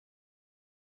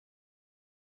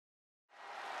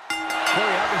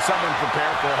Corey, how can someone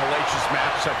prepare for a hellacious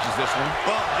match such as this one?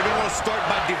 Well, you're going to want to start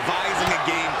by devising a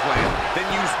game plan, then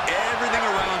use everything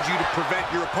around you to prevent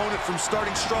your opponent from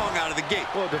starting strong out of the gate.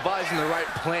 Well, devising the right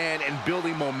plan and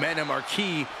building momentum are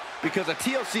key because a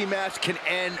TLC match can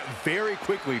end very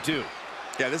quickly, too.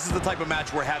 Yeah, this is the type of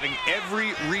match where having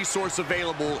every resource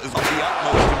available is of the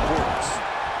utmost importance.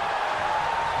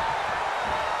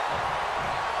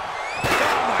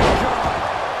 Oh, my God!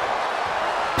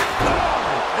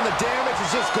 Oh, and the damage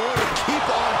is just going to keep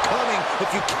on coming if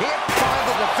you can't find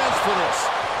the defense for this.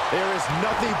 There is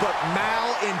nothing but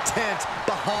malintent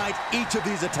behind each of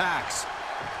these attacks.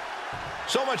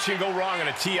 So much can go wrong in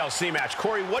a TLC match.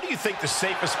 Corey, what do you think the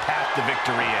safest path to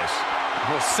victory is?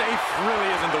 Well, safe really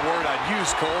isn't the word I'd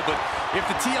use, Cole, but if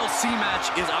the TLC match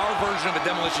is our version of a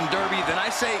demolition derby, then I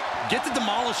say get to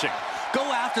demolishing. Go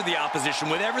after the opposition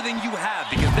with everything you have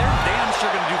because they're damn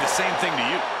sure going to do the same thing to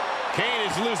you. Kane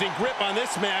is losing grip on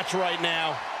this match right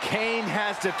now. Kane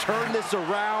has to turn this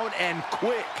around and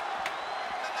quick.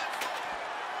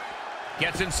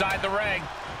 Gets inside the ring.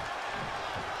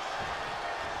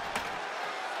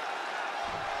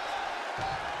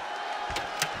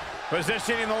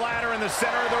 Positioning the ladder in the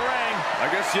center of the ring. I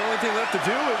guess the only thing left to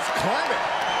do is climb it.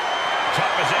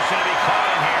 Tough position to be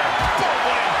caught in here. Boom,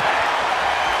 what impact.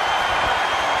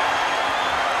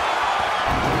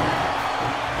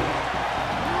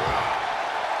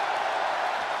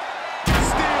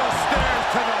 Steel stairs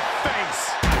to the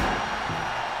face.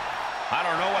 I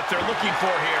don't know what they're looking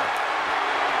for here.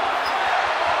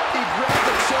 He grabbed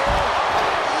the chair.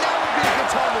 Now would be a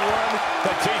good time to run.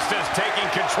 Batista's taking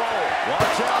control.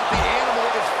 Watch out, the animal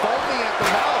is foaming at the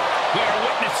mouth. We are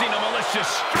witnessing a malicious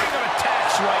string of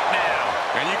attacks right now.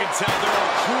 And you can tell there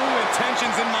are cruel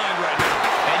intentions in mind right now.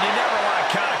 And you never want to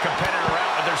count a competitor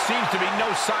out, but there seems to be no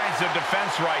signs of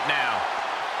defense right now.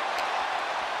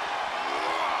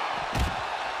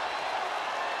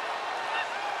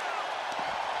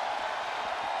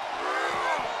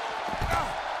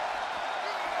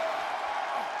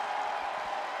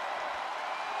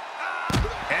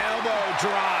 Elbow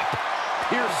drop.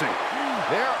 Piercing.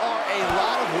 There are a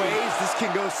lot of ways this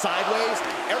can go sideways.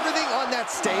 Everything on that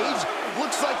stage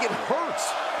looks like it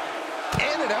hurts.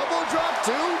 And an elbow drop,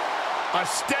 too. A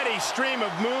steady stream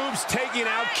of moves taking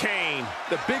out Kane.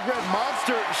 The Big Red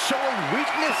Monster showing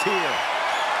weakness here.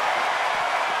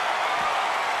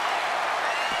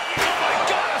 Oh my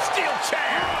God, a steel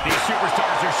chair! These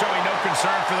superstars are showing no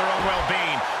concern for their own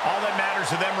well-being. All that matters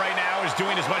to them right now is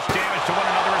doing as much damage to one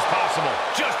another as possible.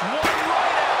 Just one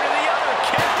right after the other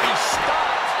can't be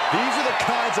stopped. These are the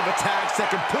kinds of attacks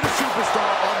that can put a superstar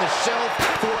on the shelf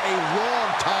for a long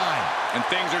time. And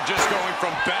things are just going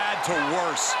from bad to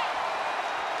worse.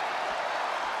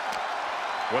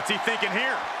 What's he thinking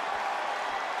here?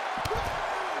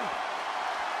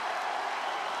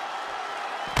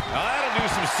 Well, that'll do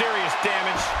some serious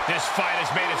damage. This fight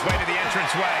has made its way to the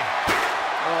entranceway.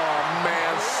 Oh,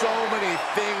 man, so many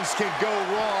things can go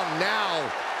wrong now.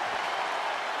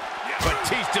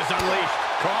 Batista's unleashed.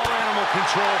 Call animal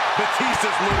control.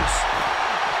 Batista's loose.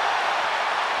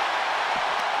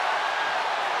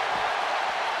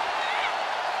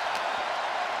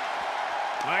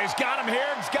 He's got him here.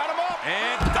 He's got him up.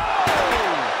 And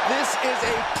This is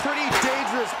a pretty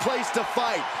dangerous place to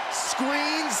fight.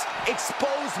 Screens,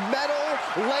 exposed metal,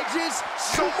 ledges,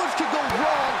 so much can go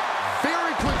wrong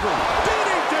very quickly.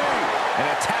 DDT! And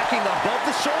attacking above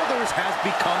the shoulders has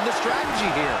become the strategy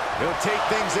here. He'll take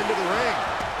things into the ring.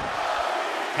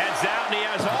 Heads out, and he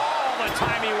has all the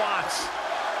time he wants.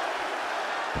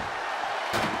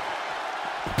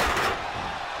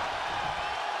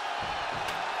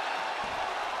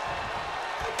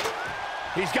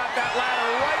 He's got that ladder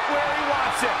right where he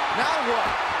wants it. Now what?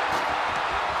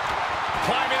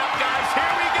 Climbing up, guys.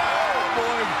 Here we go. Oh,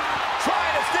 boy.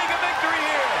 Trying to sneak a victory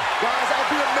here. Guys,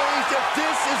 I'll be amazed if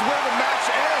this is where the match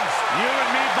ends. You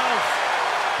and me both.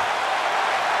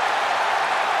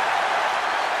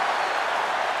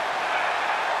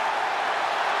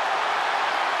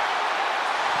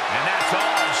 And that's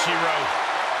all she wrote.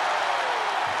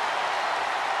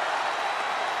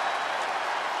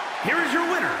 Here is your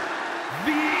winner,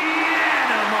 the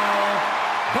Animal.